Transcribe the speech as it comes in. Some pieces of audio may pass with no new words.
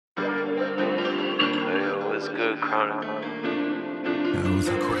It was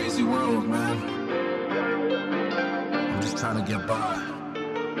a crazy world, man. I'm just trying to get by.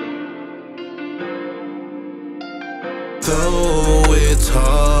 Though it's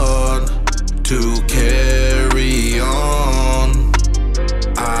hard to carry on,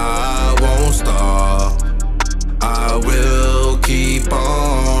 I won't stop, I will keep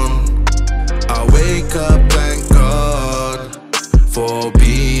on. I wake up, thank God for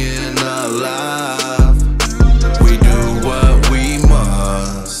being alive. We do what we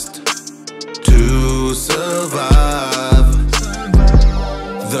must to survive.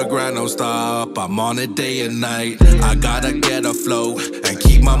 The grind don't stop, I'm on it day and night. I gotta get afloat and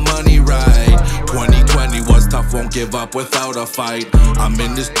keep my money right. 2020 was tough, won't give up without a fight. I'm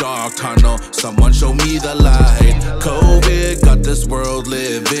in this dark tunnel, someone show me the light. COVID got this world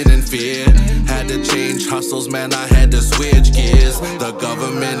living in fear. Had to change hustles, man, I had to switch gears. The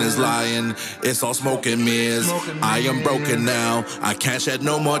government is lying, it's all smoke and mirrors. I am broken now, I can't shed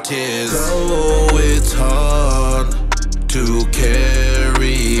no more tears. Oh, it's hard to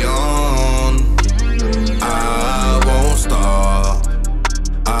carry on, I won't stop,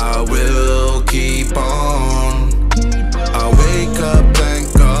 I will keep on. I wake up,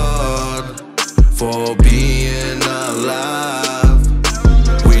 thank God for being alive.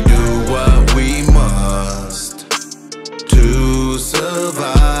 We do what we must to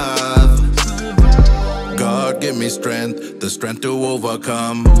survive. God give me strength, the strength to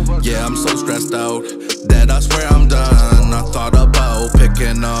overcome. Yeah, I'm so stressed out that I swear I'm done. I thought about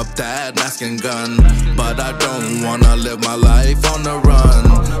picking up that mask and gun, but I don't wanna live my life on the run.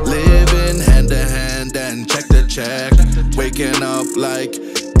 Living hand to hand and check to check, waking up like,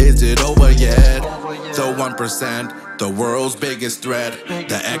 is it over yet? The 1%, the world's biggest threat,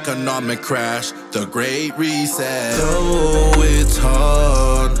 the economic crash, the great reset. Though it's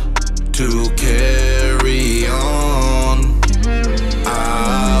hard to carry on,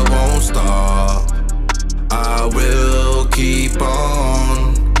 I won't stop, I will keep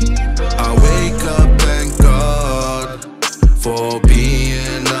on. I wake up, thank God for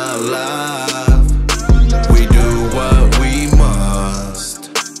being alive. We do what we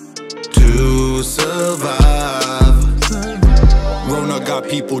must to survive. Rona got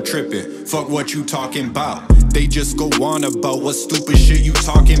people tripping, fuck what you talking about. They just go on about what stupid shit you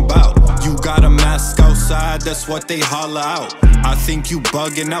talking about. You got a mask outside, that's what they holler out. I think you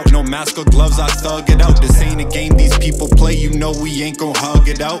bugging out, no mask or gloves, I thug it out. This ain't a game these people play, you know we ain't gon' hug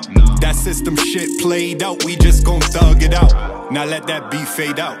it out. That system shit played out, we just gon' thug it out. Now let that beat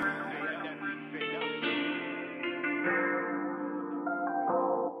fade out.